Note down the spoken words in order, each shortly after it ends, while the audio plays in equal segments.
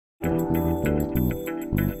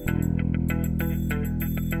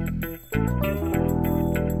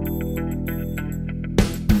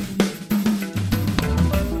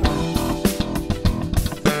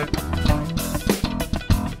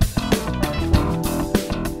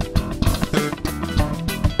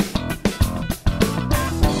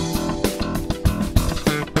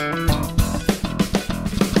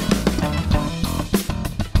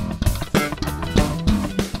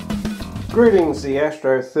Greetings, the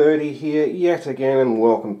Astro 30 here yet again, and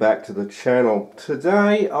welcome back to the channel.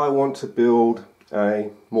 Today I want to build a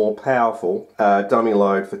more powerful dummy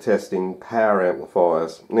load for testing power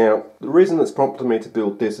amplifiers. Now, the reason that's prompted me to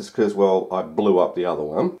build this is because, well, I blew up the other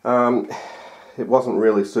one. It wasn't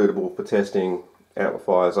really suitable for testing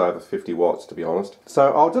amplifiers over 50 watts, to be honest.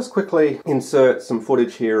 So I'll just quickly insert some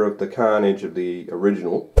footage here of the carnage of the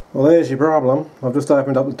original. Well, there's your problem. I've just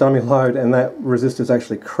opened up the dummy load and that resistor's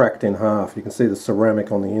actually cracked in half. You can see the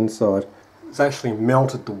ceramic on the inside. It's actually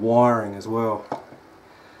melted the wiring as well.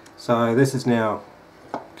 So this is now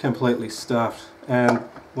completely stuffed, and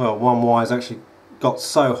well, one wire's actually got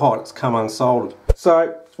so hot it's come unsoldered.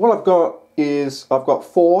 So what I've got is I've got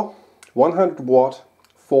four 100 watt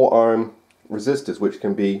 4 ohm resistors which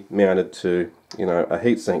can be mounted to, you know, a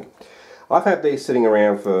heatsink. I've had these sitting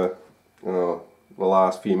around for the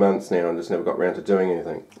last few months now and just never got around to doing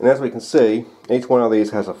anything. And as we can see, each one of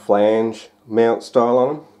these has a flange mount style on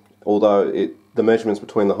them, although the measurements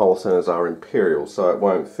between the hole centers are imperial, so it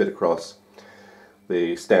won't fit across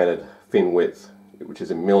the standard fin width, which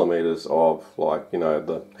is in millimeters of, like, you know,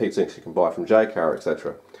 the heatsinks you can buy from J-Car,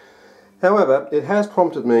 etc. However, it has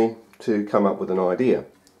prompted me to come up with an idea.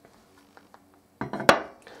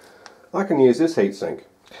 I can use this heatsink.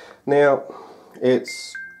 Now,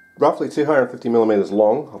 it's roughly 250 millimeters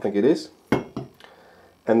long, I think it is,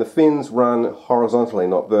 and the fins run horizontally,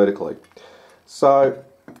 not vertically. So,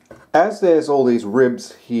 as there's all these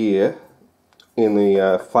ribs here in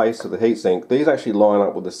the face of the heatsink, these actually line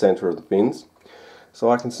up with the center of the fins.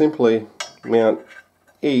 So I can simply mount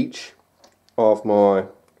each of my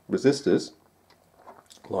resistors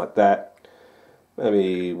like that,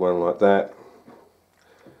 maybe one like that,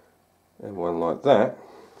 and one like that,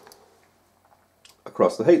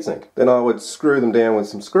 across the heatsink. Then I would screw them down with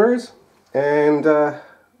some screws, and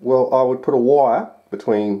well, I would put a wire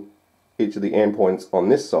between each of the endpoints on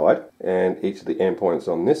this side and each of the endpoints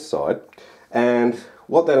on this side, and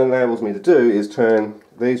what that enables me to do is turn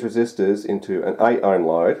these resistors into an 8 ohm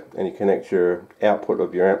load, and you connect your output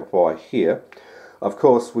of your amplifier here. Of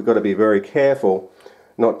course, we've got to be very careful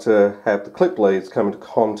not to have the clip leads come into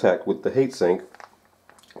contact with the heatsink,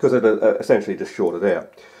 because it essentially just shorted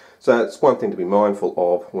out. So it's one thing to be mindful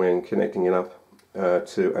of when connecting it up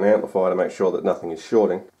to an amplifier, to make sure that nothing is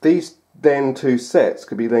shorting. These then two sets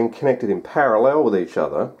could be then connected in parallel with each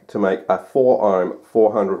other to make a 4 ohm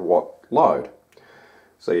 400 watt load.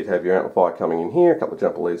 So you'd have your amplifier coming in here, a couple of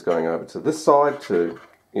jumper leads going over to this side to,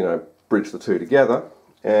 you know, bridge the two together,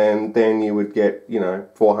 and then you would get, you know,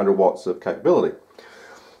 400 watts of capability.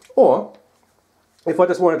 Or if I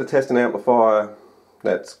just wanted to test an amplifier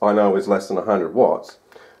that I know is less than 100 watts,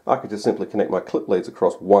 I could just simply connect my clip leads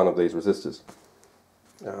across one of these resistors.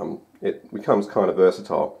 It becomes kind of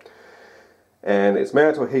versatile. And it's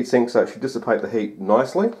mounted to a heatsink, so it should dissipate the heat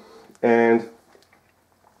nicely. And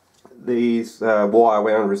these wire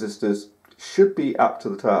wound resistors should be up to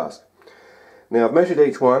the task. Now, I've measured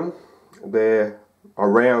each one. They're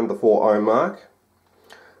around the 4 ohm mark.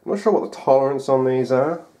 I'm not sure what the tolerance on these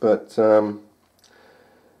are, but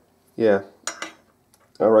yeah,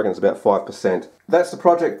 I reckon it's about 5%. That's the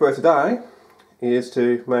project for today, is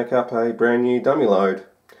to make up a brand new dummy load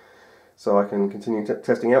so I can continue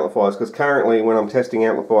testing amplifiers, because currently when I'm testing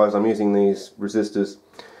amplifiers I'm using these resistors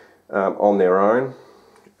on their own,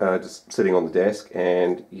 just sitting on the desk,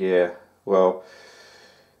 and yeah, well,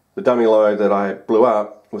 the dummy load that I blew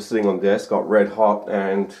up was sitting on the desk, got red hot,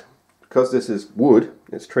 and because this is wood,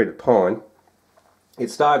 it's treated pine,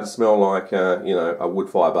 it started to smell like you know, a wood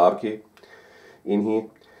fire barbecue in here.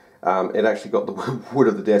 It actually got the wood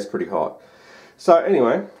of the desk pretty hot. So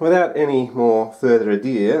anyway, without any more further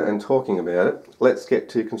ado and talking about it, let's get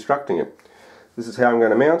to constructing it. This is how I'm going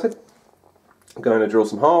to mount it. I'm going to drill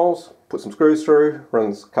some holes, put some screws through,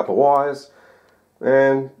 run a couple of wires,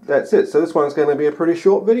 and that's it. So this one's going to be a pretty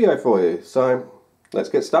short video for you, so let's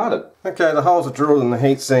get started. Okay, the holes are drilled in the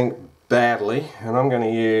heatsink badly, and I'm going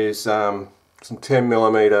to use some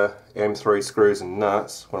 10mm M3 screws and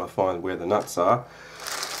nuts when I find where the nuts are.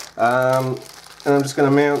 And I'm just going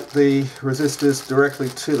to mount the resistors directly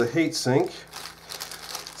to the heatsink.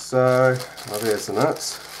 So, oh, there's the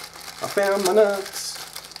nuts. I found my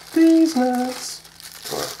nuts. These nuts.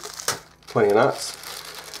 Right, plenty of nuts.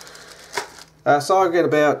 So I get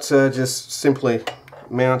about just simply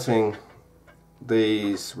mounting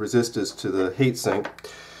these resistors to the heatsink.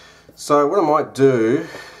 So what I might do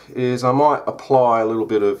is I might apply a little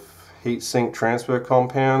bit of heatsink transfer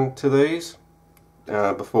compound to these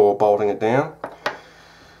before bolting it down.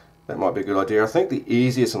 That might be a good idea. I think the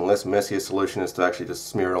easiest and less messier solution is to actually just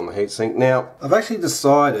smear it on the heatsink. Now, I've actually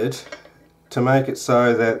decided to make it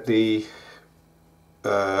so that the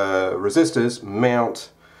resistors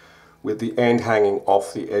mount with the end hanging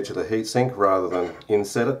off the edge of the heatsink rather than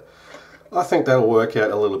inset it. I think that'll work out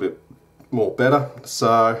a little bit more better,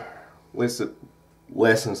 so at least it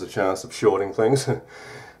lessens the chance of shorting things,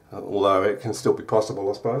 although it can still be possible,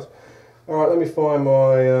 I suppose. Alright, let me find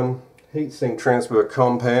my heatsink transfer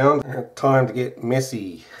compound. Time to get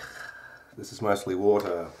messy. This is mostly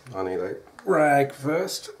water. I need a rag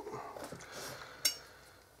first.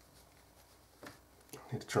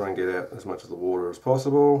 I need to try and get out as much of the water as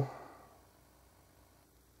possible.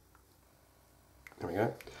 There we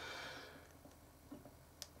go.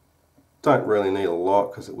 Don't really need a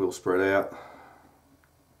lot because it will spread out.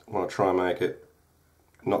 I want to try and make it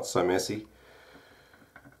not so messy.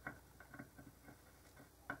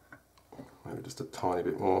 Maybe just a tiny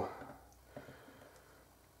bit more.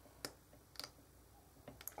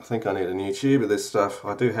 I think I need a new tube of this stuff.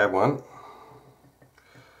 I do have one.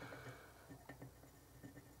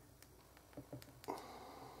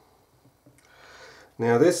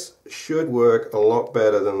 Now this should work a lot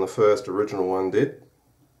better than the first original one did,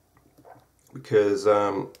 because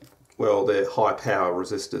well, they're high power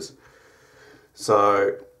resistors,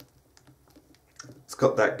 so it's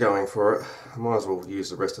got that going for it. I might as well use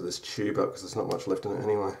the rest of this tube up because there's not much left in it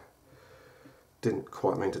anyway. Didn't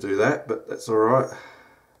quite mean to do that, but that's alright.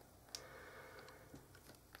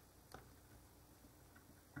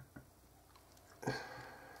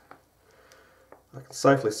 I can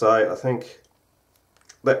safely say I think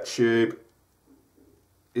that tube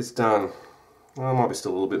is done. Well, there might be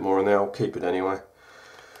still a little bit more in there. I'll keep it anyway.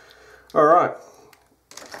 Alright,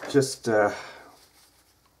 just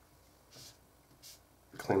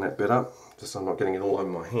clean that bit up, just so I'm not getting it all over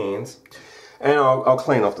my hands. And I'll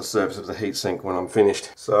clean off the surface of the heatsink when I'm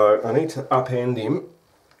finished. So I need to upend him.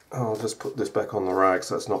 I'll just put this back on the rag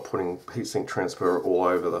so it's not putting heatsink transfer all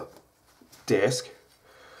over the desk.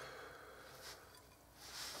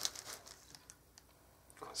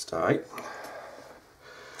 Stay.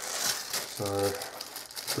 So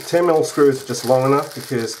the 10mm screws are just long enough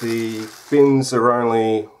because the fins are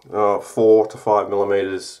only 4 to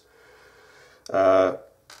 5mm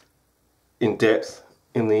in depth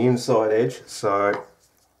in the inside edge. So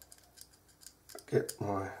get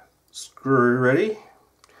my screw ready,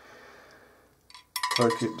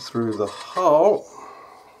 poke it through the hole,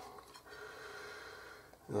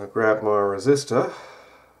 and I grab my resistor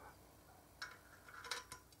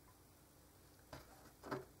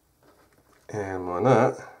and my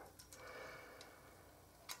nut.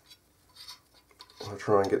 I'll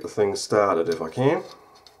try and get the thing started if I can.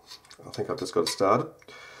 I think I've just got it started.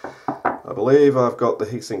 I believe I've got the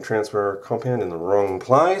heatsink transfer compound in the wrong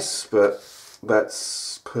place, but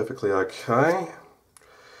that's perfectly okay.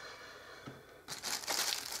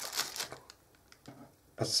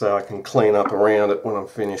 As I say, I can clean up around it when I'm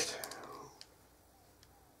finished.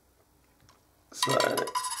 So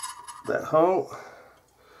that hole.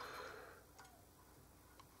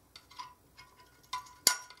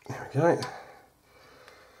 There we go.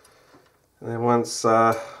 And then once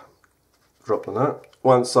drop the nut.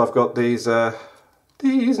 Once I've got these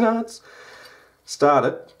nuts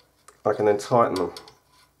started, I can then tighten them.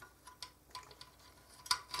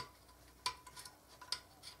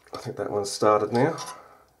 I think that one's started now.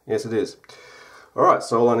 Yes, it is. Alright,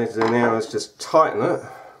 so all I need to do now is just tighten it,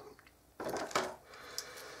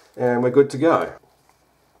 and we're good to go.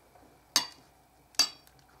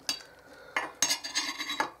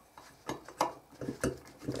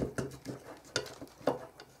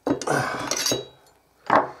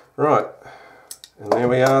 Right, and there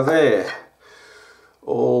we are there,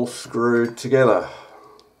 all screwed together,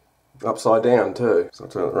 upside down too, so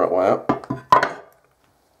I'll turn it the right way up.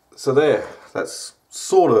 So there, that's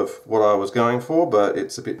sort of what I was going for, but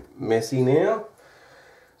it's a bit messy now,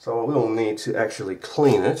 so I will need to actually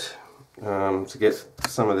clean it to get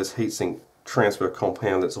some of this heatsink transfer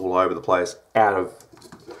compound that's all over the place out of,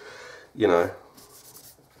 you know,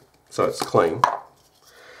 so it's clean.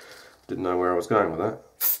 Didn't know where I was going with that.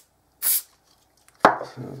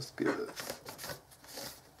 So I'll just give it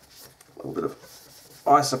a little bit of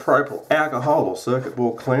isopropyl alcohol or circuit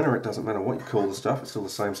board cleaner. It doesn't matter what you call the stuff, it's still the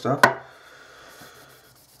same stuff.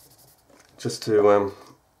 Just to,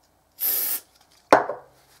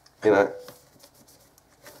 you know,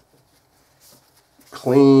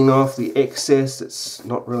 clean off the excess that's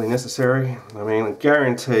not really necessary. I mean,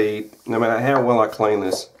 guaranteed, no matter how well I clean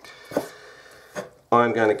this,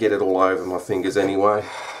 I'm going to get it all over my fingers anyway.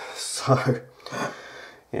 So,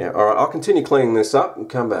 yeah, alright, I'll continue cleaning this up and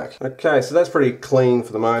come back. Okay, so that's pretty clean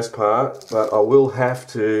for the most part, but I will have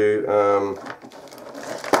to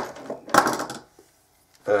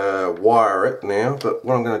wire it now, but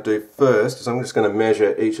what I'm going to do first is I'm just going to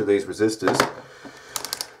measure each of these resistors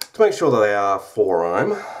to make sure that they are 4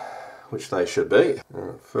 ohm, which they should be.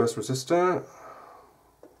 First resistor.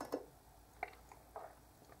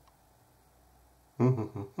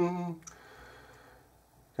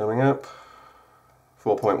 Coming up,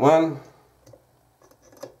 4.1.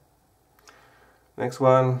 Next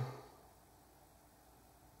one,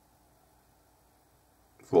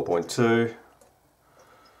 4.2.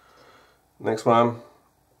 Next one,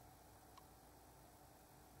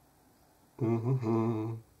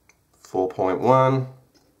 4.1.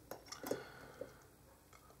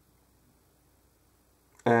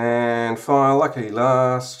 And final, lucky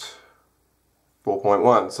last,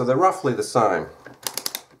 4.1. So they're roughly the same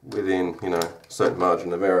within, you know, a certain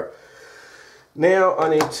margin of error. Now I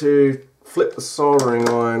need to flip the soldering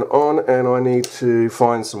iron on, and I need to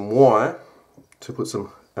find some wire to put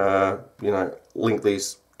some, you know, link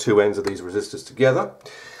these two ends of these resistors together.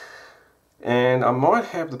 And I might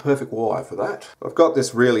have the perfect wire for that. I've got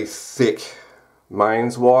this really thick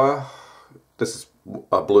mains wire. This is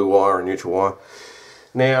a blue wire and neutral wire.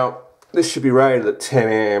 Now this should be rated at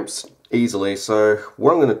 10 amps easily, so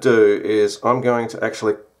what I'm going to do is I'm going to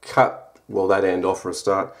actually cut, well, that end off for a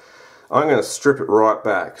start. I'm going to strip it right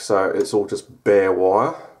back so it's all just bare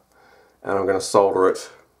wire, and I'm going to solder it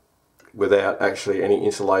without actually any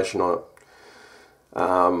insulation on it.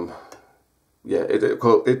 Yeah,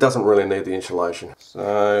 it doesn't really need the insulation.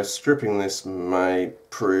 So stripping this may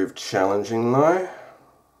prove challenging though,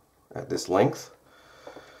 at this length.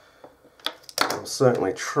 I'll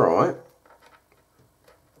certainly try.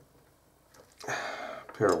 A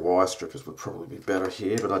pair of wire strippers would probably be better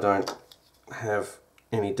here, but I don't have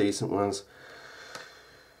any decent ones.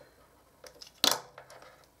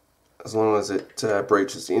 As long as it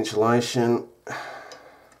breaches the insulation.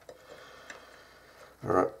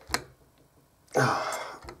 Alright.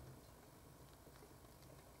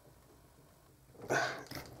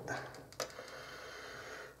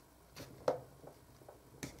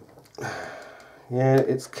 Yeah,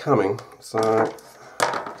 it's coming, so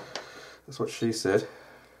that's what she said.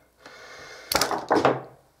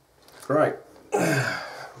 Great.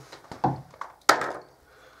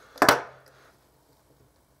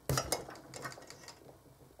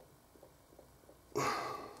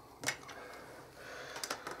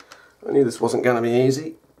 I knew this wasn't going to be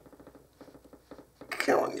easy.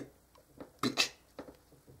 Come on, you bitch.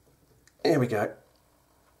 There we go.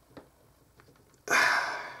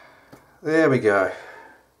 There we go.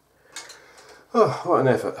 Oh, what an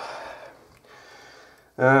effort.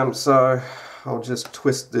 So I'll just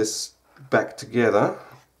twist this back together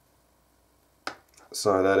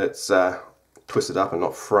so that it's twisted up and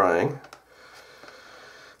not fraying.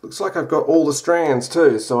 Looks like I've got all the strands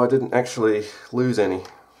too, so I didn't actually lose any.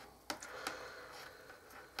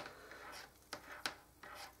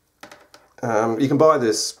 You can buy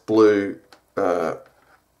this blue 10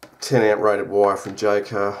 amp rated wire from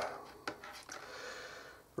JCar.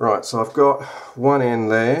 Right, so I've got one end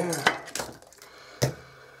there.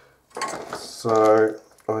 So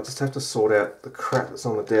I just have to sort out the crap that's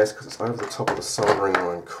on the desk because it's over the top of the soldering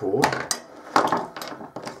iron cord.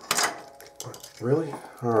 Really?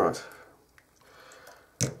 Alright.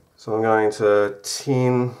 So I'm going to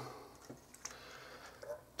tin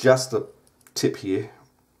just the tip here,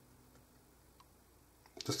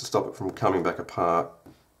 just to stop it from coming back apart.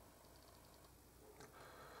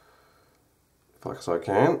 Like so I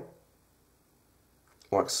can.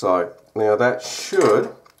 Like so. Now that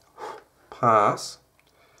should pass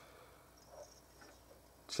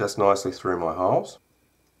just nicely through my holes.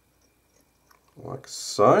 Like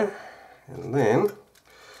so. And then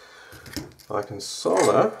I can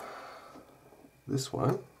solder this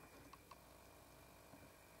one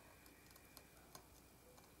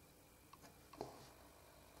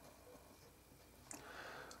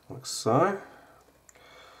like so.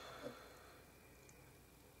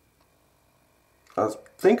 I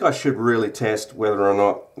think I should really test whether or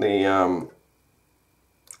not the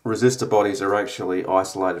resistor bodies are actually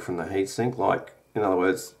isolated from the heatsink. Like, in other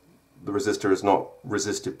words, the resistor is not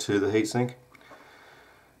resistive to the heatsink.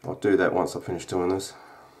 I'll do that once I finish doing this.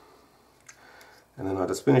 And then I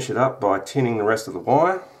just finish it up by tinning the rest of the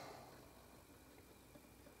wire.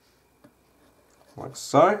 Like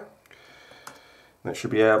so. That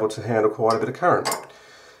should be able to handle quite a bit of current.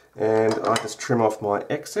 And I just trim off my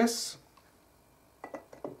excess.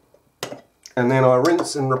 And then I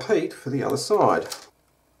rinse and repeat for the other side.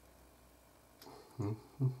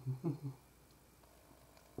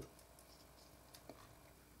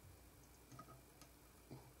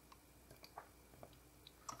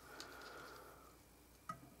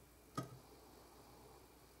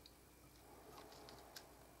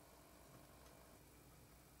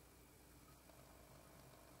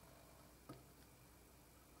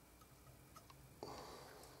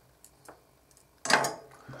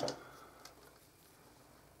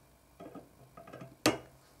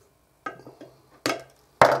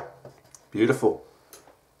 Beautiful.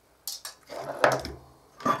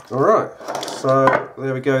 Alright, so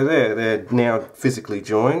there we go there. They're now physically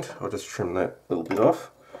joined. I'll just trim that little bit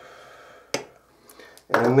off.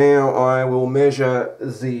 And now I will measure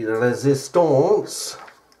the resistance.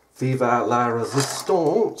 Viva la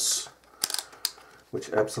resistance. Which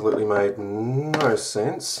absolutely made no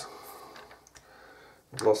sense.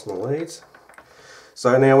 I've lost my leads.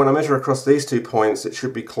 So now when I measure across these 2 points, it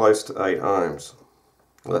should be close to 8 ohms.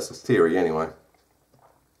 Well, that's the theory anyway.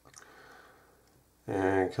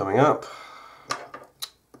 And coming up,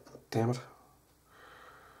 damn it.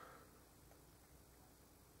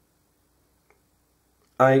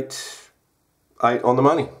 8 on the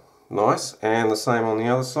money. Nice. And the same on the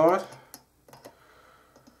other side.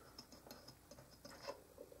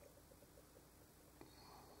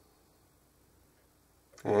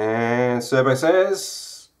 And survey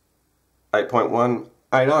says 8.18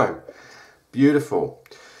 ohm. Beautiful.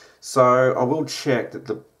 So I will check that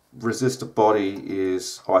the resistor body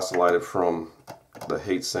is isolated from the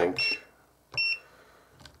heatsink.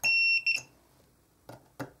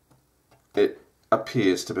 It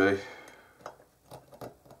appears to be.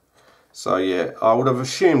 So yeah, I would have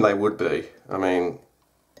assumed they would be. I mean,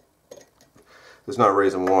 there's no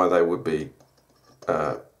reason why they would be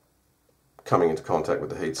coming into contact with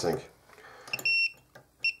the heatsink.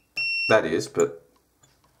 That is, but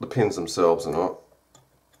the pins themselves are not.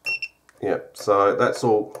 Yep, so that's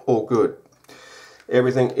all good.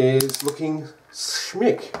 Everything is looking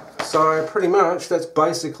schmick. So pretty much that's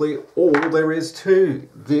basically all there is to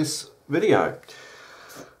this video.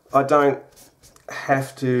 I don't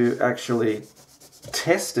have to actually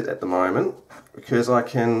test it at the moment because I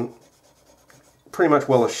can pretty much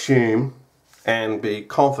well assume and be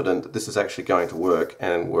confident that this is actually going to work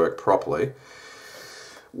and work properly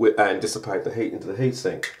and dissipate the heat into the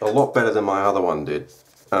heatsink. A lot better than my other one did.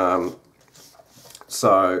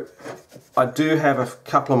 So I do have a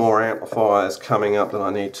couple of more amplifiers coming up that I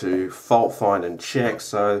need to fault find and check,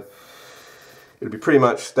 so it'll be pretty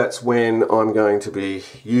much that's when I'm going to be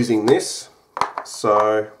using this.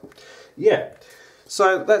 So yeah,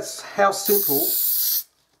 so that's how simple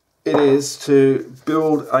it is to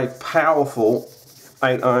build a powerful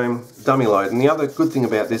 8 ohm dummy load. And the other good thing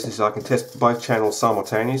about this is I can test both channels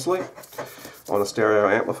simultaneously on a stereo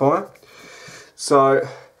amplifier. So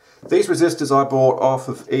these resistors I bought off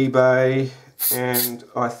of eBay, and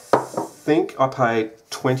I think I paid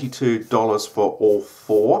 $22 for all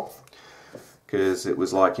 4, because it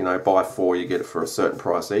was like, you know, buy 4 you get it for a certain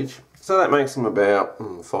price each. So that makes them about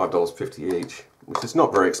 $5.50 each, which is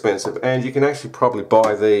not very expensive, and you can actually probably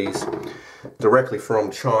buy these directly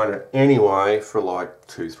from China anyway for like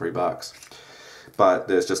 $2-3, but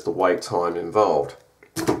there's just the wait time involved.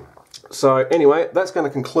 So anyway, that's going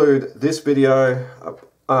to conclude this video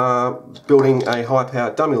building a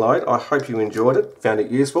high-powered dummy load. I hope you enjoyed it, found it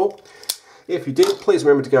useful. If you did, please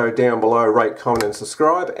remember to go down below, rate, comment and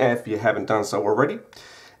subscribe if you haven't done so already.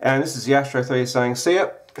 And this is the Astro 3 saying see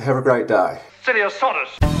ya, have a great day. City of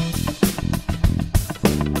Sonners.